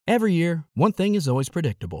Every year, one thing is always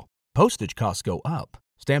predictable. Postage costs go up.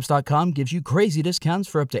 Stamps.com gives you crazy discounts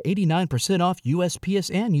for up to 89% off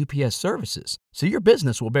USPS and UPS services, so your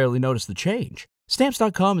business will barely notice the change.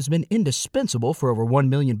 Stamps.com has been indispensable for over 1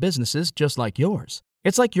 million businesses just like yours.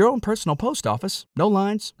 It's like your own personal post office. No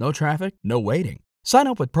lines, no traffic, no waiting. Sign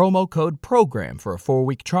up with promo code PROGRAM for a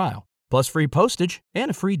 4-week trial, plus free postage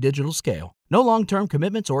and a free digital scale. No long-term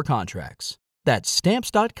commitments or contracts. That's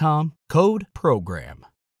Stamps.com, code PROGRAM.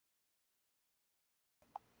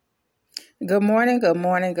 Good morning, good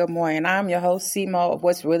morning, good morning. I'm your host, Simo, of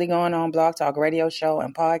What's Really Going On Blog Talk Radio Show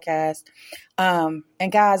and Podcast. And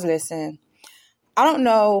guys, listen, I don't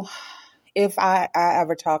know if I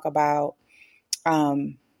ever talk about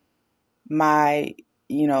my,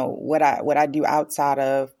 what I do outside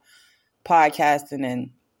of podcasting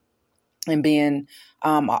and being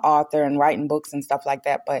an author and writing books and stuff like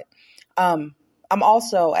that. But I'm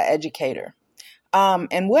also an educator.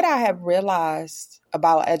 And what I have realized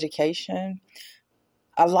about education,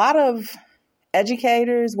 a lot of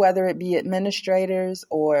educators, whether it be administrators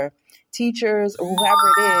or teachers or whoever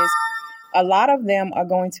it is, a lot of them are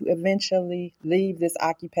going to eventually leave this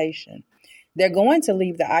occupation. They're going to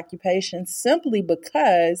leave the occupation simply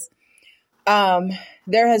because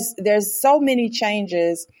there's so many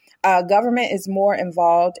changes. Government is more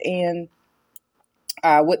involved in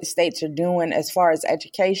what the states are doing as far as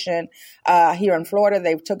education. Here in Florida,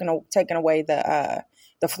 they've taken away the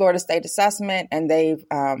Florida State Assessment, and they've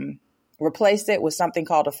replaced it with something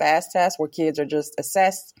called a FAST test, where kids are just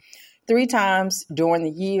assessed 3 times during the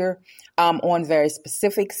year on very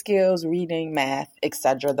specific skills, reading, math,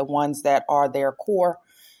 etc., the ones that are their core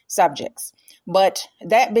subjects. But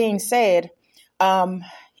that being said,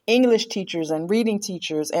 English teachers and reading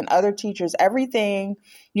teachers and other teachers, everything,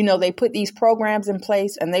 they put these programs in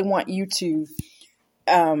place, and they want you to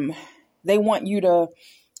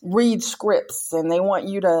read scripts, and they want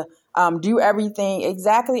you to do everything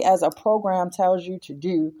exactly as a program tells you to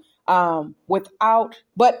do.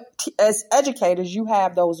 But as educators, you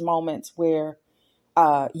have those moments where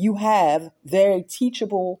you have very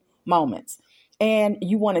teachable moments, and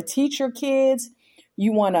you want to teach your kids.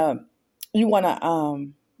 You want to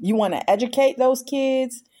educate those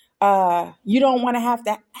kids. You don't want to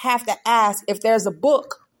have to ask if there's a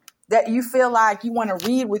book that you feel like you want to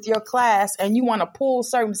read with your class, and you want to pull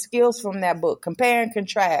certain skills from that book, compare and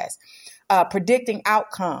contrast, predicting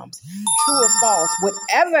outcomes, true or false,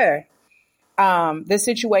 whatever the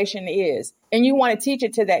situation is. And you want to teach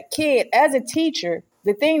it to that kid. As a teacher,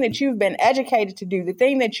 the thing that you've been educated to do, the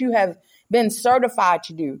thing that you have been certified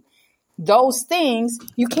to do, those things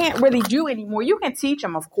you can't really do anymore. You can teach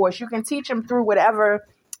them, of course. You can teach them through whatever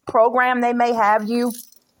program they may have you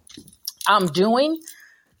doing.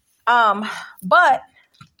 But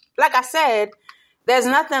like I said, there's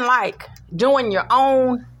nothing like doing your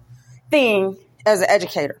own thing as an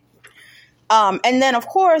educator. And then, of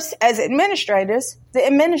course, as administrators, the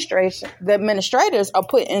administrators are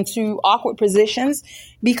put into awkward positions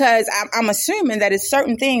because I'm assuming that it's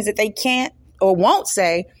certain things that they can't or won't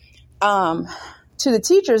say to the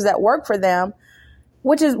teachers that work for them,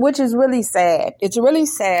 which is really sad. It's really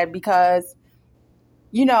sad because,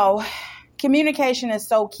 communication is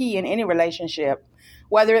so key in any relationship,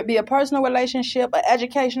 whether it be a personal relationship, an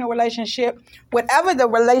educational relationship, whatever the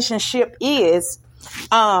relationship is,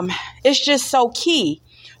 it's just so key.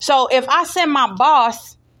 So if I send my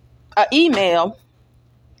boss an email,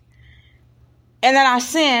 and then I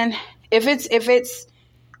send, if it's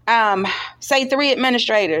say 3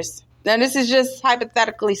 administrators, now this is just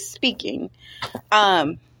hypothetically speaking,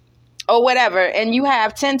 or whatever, and you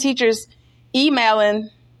have 10 teachers emailing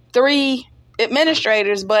 3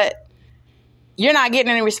 administrators, but you're not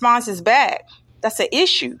getting any responses back. That's an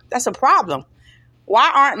issue. That's a problem.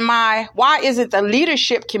 Why isn't the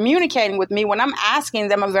leadership communicating with me when I'm asking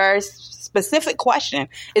them a very specific question?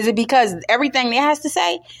 Is it because everything they has to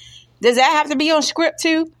say, does that have to be on script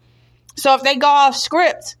too? So if they go off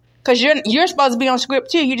script, because you're supposed to be on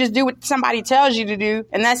script too, you just do what somebody tells you to do,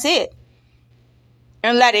 and that's it,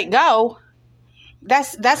 and let it go.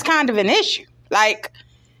 That's kind of an issue. Like,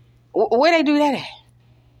 where they do that at?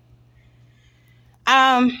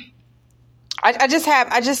 I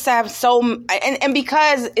just have so, and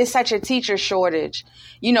because it's such a teacher shortage,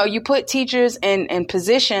 you put teachers in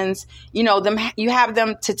positions, you have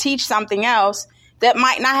them to teach something else that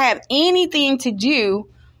might not have anything to do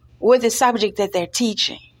with the subject that they're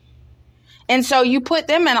teaching. And so you put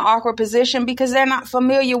them in an awkward position because they're not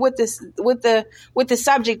familiar with the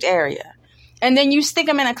subject area. And then you stick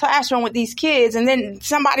them in a classroom with these kids, and then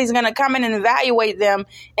somebody's going to come in and evaluate them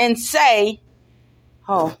and say,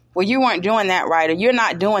 oh, well, you weren't doing that right, or you're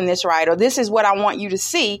not doing this right, or this is what I want you to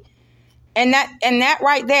see. And that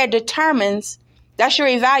right there determines, that's your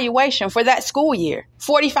evaluation for that school year.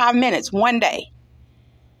 45 minutes, one day.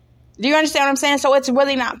 Do you understand what I'm saying? So it's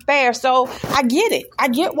really not fair. So I get it. I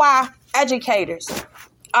get why educators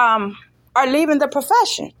are leaving the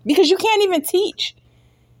profession, because you can't even teach.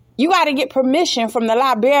 You got to get permission from the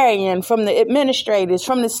librarian, from the administrators,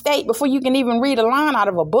 from the state before you can even read a line out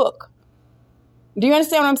of a book. Do you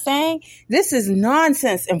understand what I'm saying? This is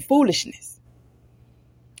nonsense and foolishness.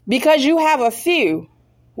 Because you have a few,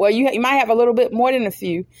 well, you might have a little bit more than a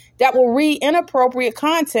few, that will read inappropriate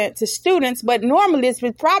content to students, but normally it's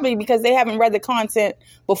probably because they haven't read the content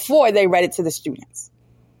before they read it to the students.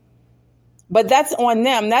 But that's on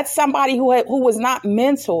them. That's somebody who was not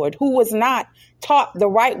mentored, who was not taught the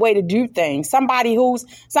right way to do things. Somebody who's,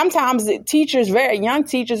 sometimes the teachers, very young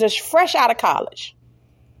teachers, are fresh out of college.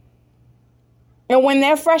 And when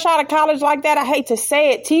they're fresh out of college like that, I hate to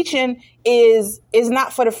say it, teaching is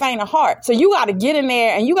not for the faint of heart. So you got to get in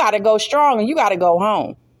there and you got to go strong and you got to go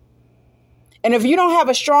home. And if you don't have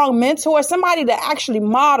a strong mentor, somebody to actually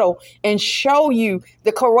model and show you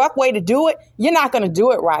the correct way to do it, you're not going to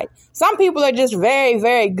do it right. Some people are just very,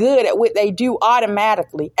 very good at what they do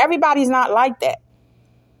automatically. Everybody's not like that.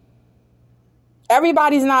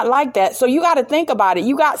 Everybody's not like that. So you got to think about it.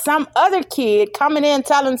 You got some other kid coming in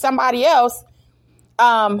telling somebody else,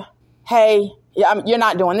 hey, you're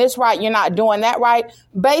not doing this right. You're not doing that right.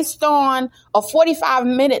 Based on a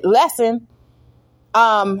 45-minute lesson,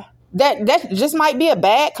 that just might be a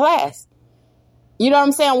bad class. You know what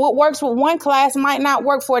I'm saying? What works with one class might not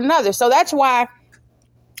work for another. So that's why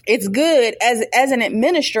it's good as an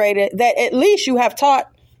administrator that at least you have taught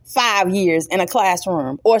 5 years in a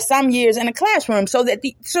classroom or some years in a classroom so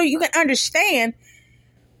you can understand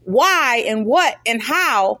why and what and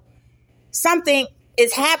how something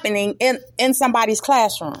is happening in somebody's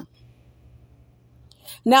classroom.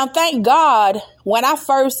 Now, thank God, when I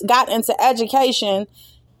first got into education,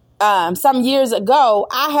 some years ago,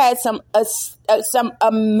 I had some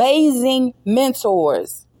amazing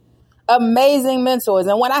mentors. And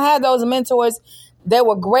when I had those mentors, they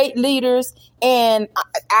were great leaders. And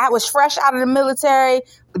I was fresh out of the military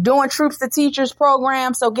doing Troops to Teachers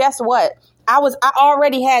program. So guess what? I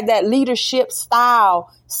already had that leadership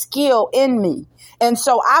style skill in me. And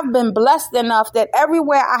so I've been blessed enough that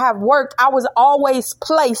everywhere I have worked, I was always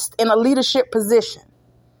placed in a leadership position.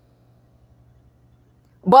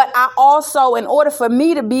 But I also, in order for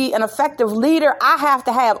me to be an effective leader, I have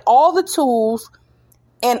to have all the tools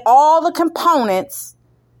and all the components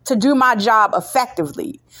to do my job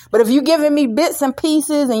effectively. But if you're giving me bits and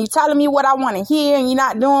pieces and you're telling me what I want to hear and you're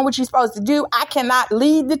not doing what you're supposed to do, I cannot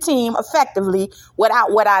lead the team effectively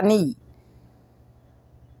without what I need.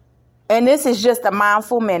 And this is just a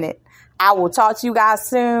mindful minute. I will talk to you guys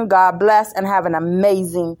soon. God bless and have an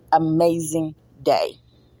amazing, amazing day.